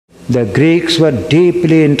The Greeks were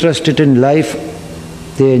deeply interested in life.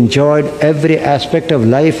 They enjoyed every aspect of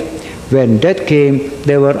life. When death came,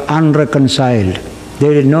 they were unreconciled.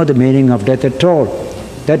 They didn't know the meaning of death at all.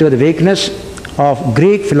 That was the weakness of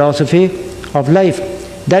Greek philosophy of life.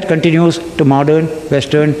 That continues to modern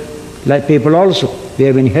Western people also. We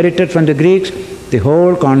have inherited from the Greeks the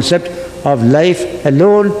whole concept of life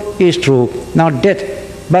alone is true, not death.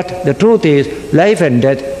 But the truth is, life and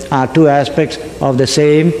death are two aspects of the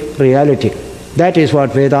same reality. That is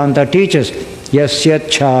what Vedanta teaches. Yasya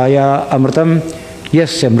chaya amritam,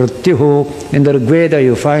 yasya mrityuhu. In the Rig Veda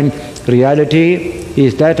you find reality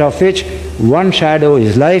is that of which one shadow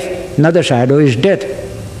is life, another shadow is death.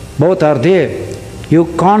 Both are there. You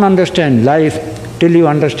can't understand life till you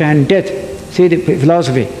understand death. See the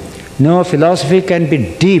philosophy. No philosophy can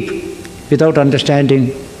be deep without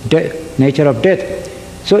understanding nature of death.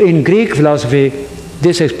 So in Greek philosophy,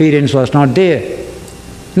 this experience was not there.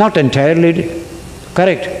 Not entirely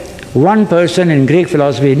correct. One person in Greek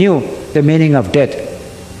philosophy knew the meaning of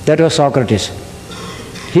death. That was Socrates.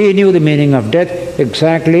 He knew the meaning of death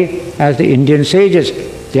exactly as the Indian sages.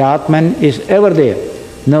 The Atman is ever there.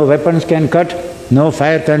 No weapons can cut, no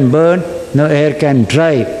fire can burn, no air can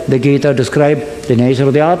dry. The Gita described the nature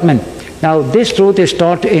of the Atman. Now this truth is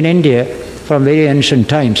taught in India from very ancient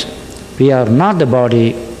times. We are not the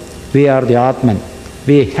body, we are the Atman.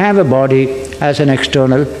 We have a body as an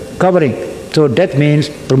external covering. So death means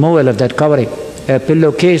removal of that covering. A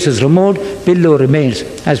pillowcase is removed, pillow remains,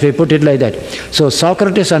 as we put it like that. So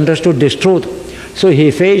Socrates understood this truth. So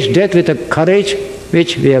he faced death with a courage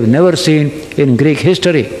which we have never seen in Greek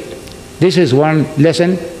history. This is one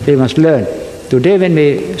lesson we must learn. Today when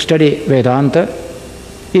we study Vedanta,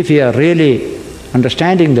 if we are really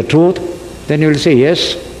understanding the truth, then you will say,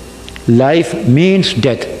 yes, life means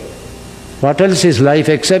death. What else is life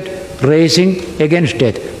except racing against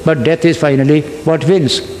death? But death is finally what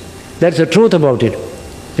wins. That's the truth about it.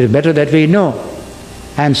 It is better that we know.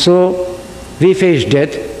 And so we face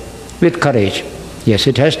death with courage. Yes,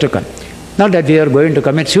 it has to come. Not that we are going to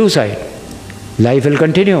commit suicide. Life will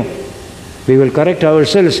continue. We will correct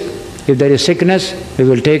ourselves. If there is sickness, we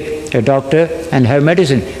will take a doctor and have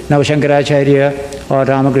medicine. Now Shankaracharya or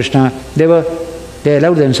Ramakrishna, they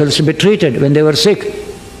allowed themselves to be treated when they were sick.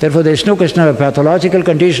 Therefore there is no question of a pathological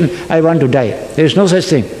condition, I want to die. There is no such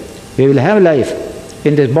thing. We will have life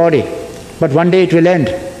in this body, but one day it will end.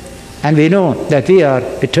 And we know that we are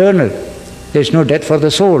eternal. There is no death for the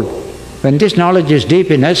soul. When this knowledge is deep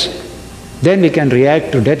in us, then we can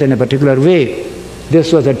react to death in a particular way.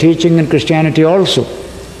 This was the teaching in Christianity also.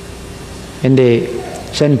 In the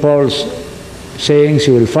St. Paul's sayings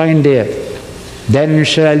you will find there, then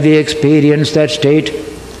shall we experience that state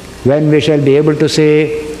when we shall be able to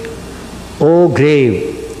say, O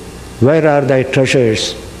grave, where are thy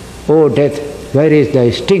treasures? O death, where is thy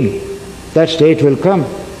sting? That state will come.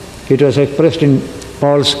 It was expressed in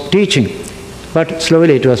Paul's teaching, but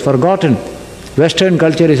slowly it was forgotten. Western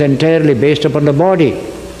culture is entirely based upon the body.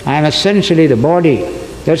 I am essentially the body.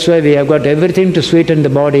 That's why we have got everything to sweeten the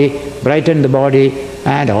body, brighten the body,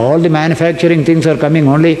 and all the manufacturing things are coming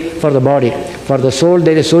only for the body. For the soul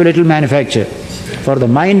there is so little manufacture. For the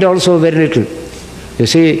mind also very little. You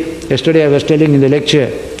see, yesterday I was telling in the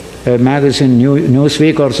lecture, a magazine,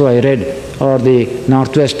 Newsweek or so I read, or the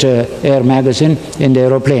Northwest Air magazine in the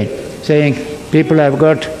aeroplane, saying people have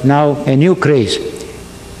got now a new craze.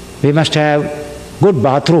 We must have good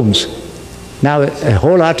bathrooms. Now a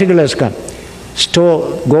whole article has come.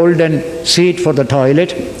 Golden seat for the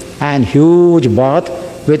toilet and huge bath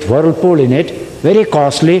with whirlpool in it, very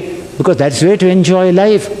costly, because that's the way to enjoy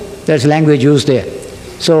life. That's language used there.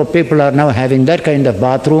 So people are now having that kind of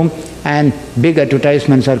bathroom, and big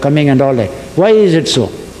advertisements are coming and all that. Why is it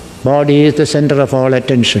so? Body is the center of all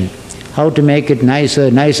attention. How to make it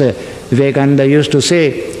nicer, nicer. Vivekananda used to say,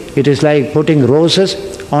 it is like putting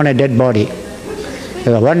roses on a dead body.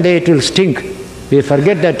 One day it will stink. We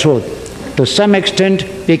forget that truth. To some extent,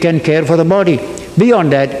 we can care for the body.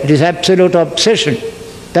 Beyond that, it is absolute obsession.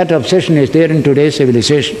 That obsession is there in today's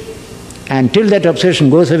civilization. And till that obsession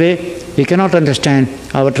goes away, we cannot understand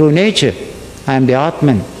our true nature. I am the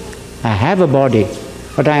Atman. I have a body,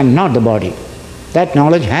 but I am not the body. That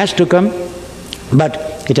knowledge has to come, but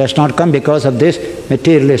it has not come because of this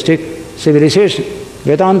materialistic civilization.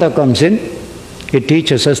 Vedanta comes in, it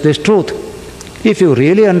teaches us this truth. If you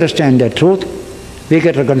really understand that truth, we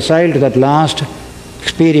get reconciled to that last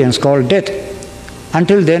experience called death.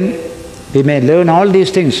 Until then, we may learn all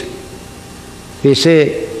these things. We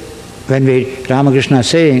say, when Ramakrishna is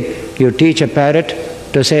saying, you teach a parrot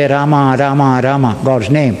to say Rama, Rama, Rama, God's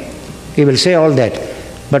name. He will say all that.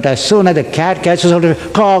 But as soon as the cat catches hold of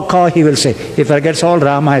it, caw, caw, he will say. He forgets all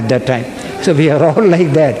Rama at that time. So we are all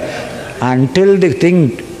like that. Until the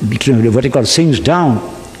thing, what you call, sinks down,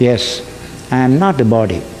 yes, I am not the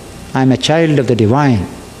body. I am a child of the divine.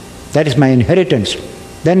 That is my inheritance.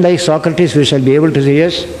 Then like Socrates, we shall be able to say,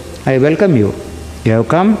 yes, I welcome you. You have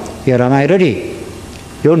come, here am I ready.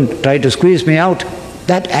 Don't try to squeeze me out.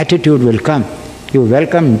 That attitude will come. You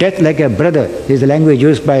welcome death like a brother. This is the language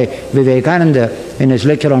used by Vivekananda in his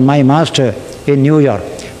lecture on My Master in New York.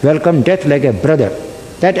 Welcome death like a brother.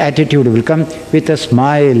 That attitude will come. With a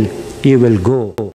smile, you will go.